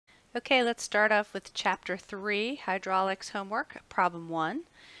Okay, let's start off with Chapter 3, Hydraulics Homework, Problem 1.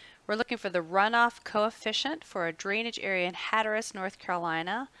 We're looking for the runoff coefficient for a drainage area in Hatteras, North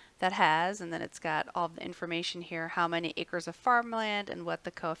Carolina that has, and then it's got all the information here, how many acres of farmland and what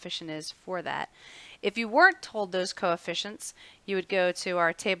the coefficient is for that. If you weren't told those coefficients, you would go to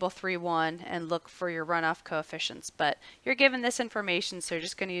our Table 3.1 and look for your runoff coefficients. But you're given this information, so you're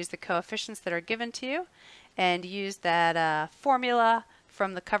just going to use the coefficients that are given to you and use that formula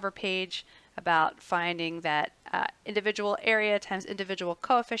from the cover page about finding that individual area times individual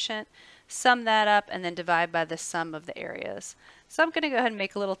coefficient, sum that up, and then divide by the sum of the areas. So I'm going to go ahead and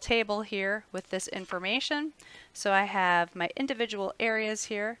make a little table here with this information. So I have my individual areas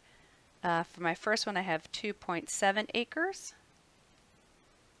here. For my first one I have 2.7 acres.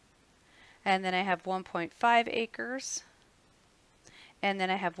 And then I have 1.5 acres. And then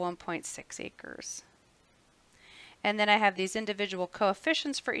I have 1.6 acres. And then I have these individual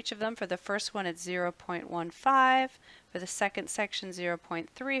coefficients for each of them. For the first one, it's 0.15. For the second section,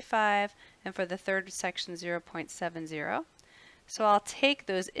 0.35. And for the third section, 0.70. So I'll take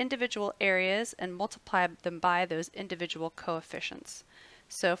those individual areas and multiply them by those individual coefficients.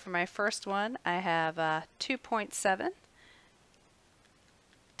 So for my first one, I have 2.7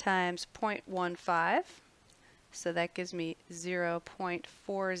 times 0.15. So that gives me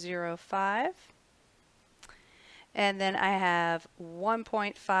 0.405. And then I have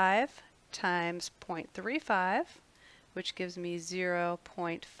 1.5 times 0.35, which gives me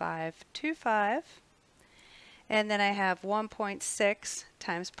 0.525. And then I have 1.6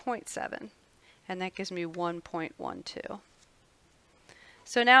 times 0.7, and that gives me 1.12.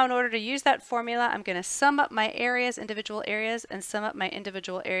 So now in order to use that formula, I'm going to sum up my areas, individual areas, and sum up my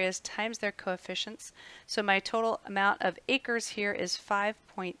individual areas times their coefficients. So my total amount of acres here is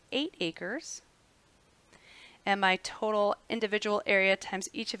 5.8 acres. And my total individual area times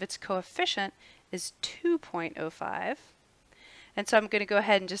each of its coefficient is 2.05. And so I'm going to go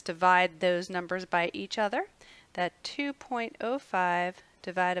ahead and just divide those numbers by each other. That 2.05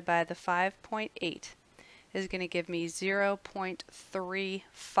 divided by the 5.8 is going to give me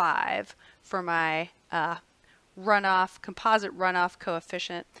 0.35 for my composite runoff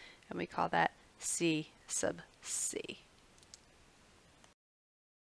coefficient, and we call that C sub C.